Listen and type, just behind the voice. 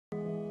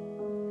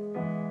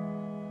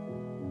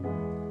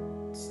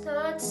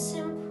not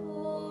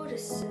simple to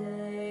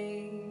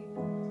say.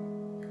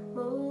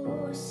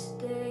 Most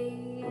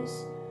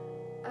days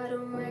I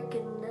don't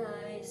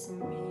recognize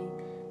me.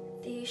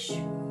 These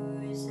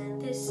shoes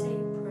and this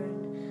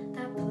apron,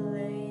 that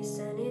place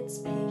and its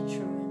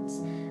patrons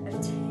have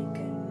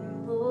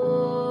taken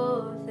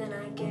more than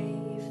I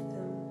gave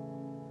them.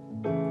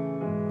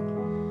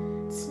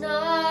 It's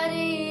not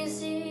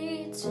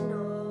easy to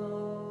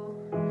know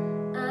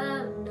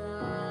I'm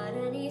not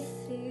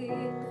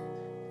anything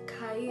like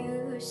I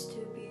used to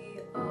be,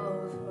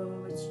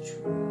 although it's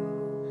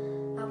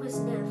true I was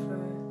never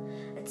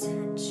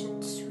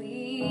attention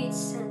sweet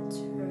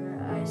center.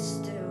 I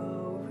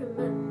still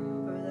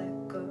remember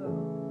that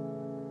girl.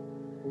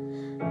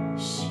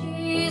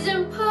 She's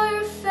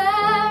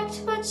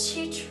imperfect, but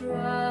she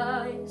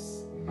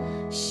tries.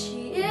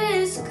 She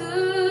is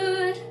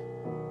good,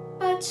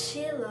 but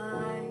she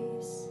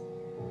lies.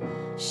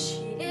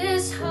 She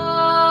is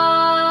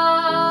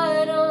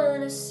hard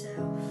on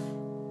herself.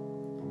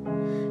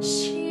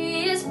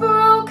 She is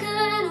broken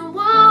and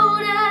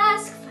won't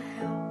ask for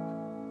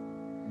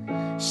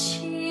help.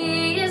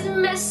 She is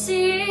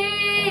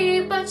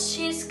messy, but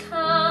she's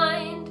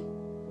kind.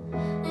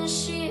 And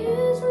she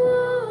is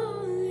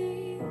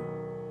lonely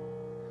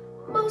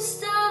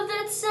most of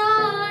the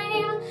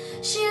time.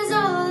 She has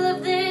all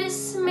of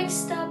this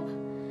mixed up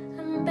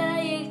and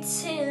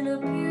baked in a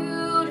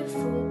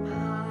beautiful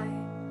pie.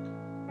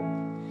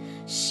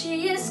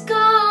 She is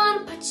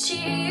gone, but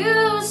she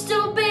used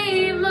to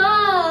be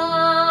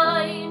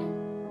mine.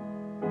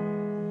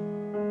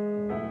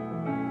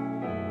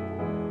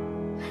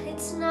 And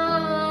it's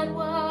not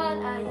what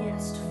I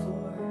asked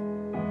for.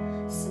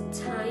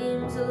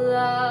 Sometimes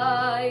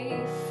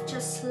life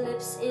just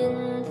slips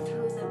in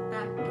through the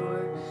back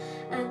door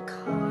and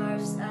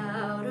carves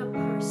out a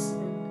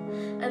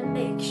person and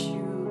makes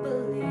you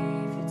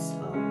believe it's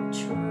all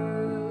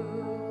true.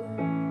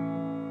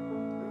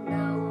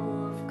 Now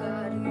I've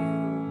got you,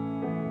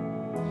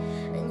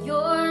 and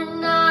you're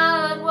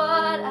not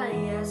what I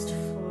asked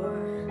for.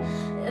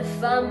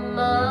 If I'm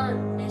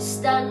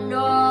honest, I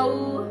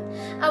know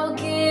I will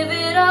give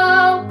it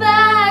all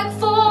back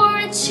for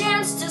a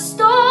chance to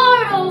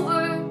start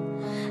over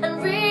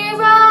and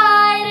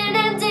rewrite an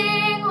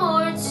ending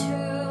or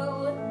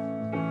two.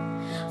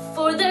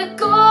 For the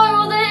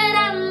girl that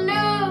I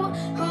knew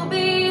who'd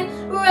be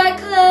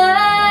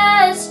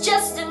reckless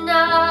just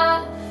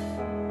enough,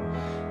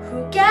 who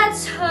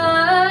gets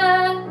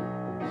hurt,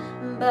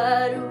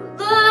 but who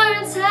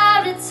learns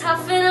how to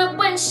toughen up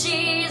when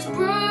she's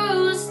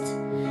bruised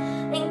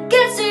and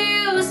gets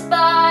used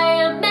by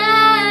a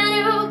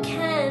man who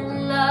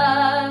can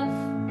love.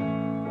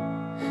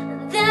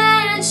 And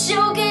then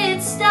she'll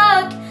get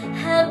stuck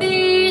and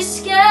be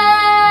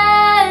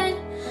scared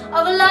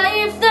of a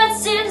life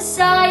that's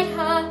inside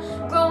her,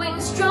 growing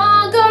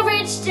stronger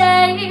each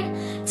day,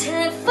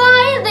 till it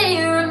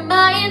finally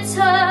reminds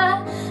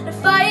her to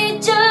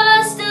fight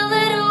just a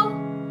little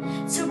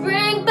to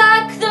bring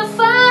back the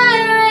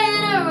fire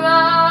in her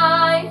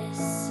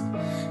eyes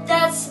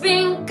that's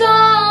been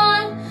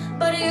gone,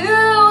 but it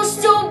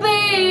used to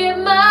be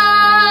mine.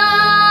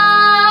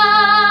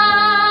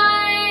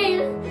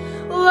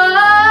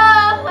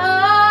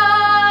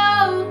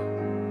 Whoa,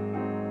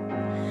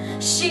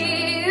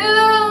 she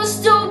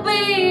used to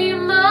be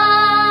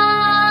mine.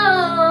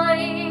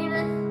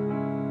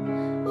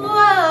 Whoa,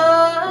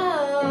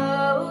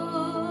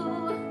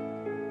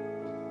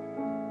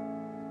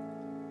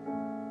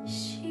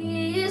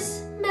 she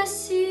is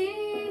messy,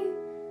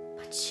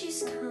 but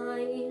she's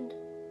kind.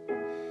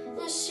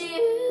 And she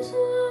is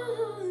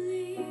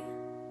lonely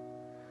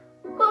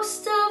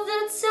most of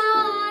the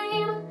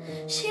time.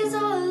 She has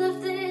all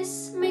of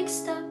this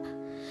mixed up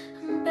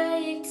and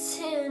baked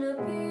in a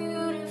beautiful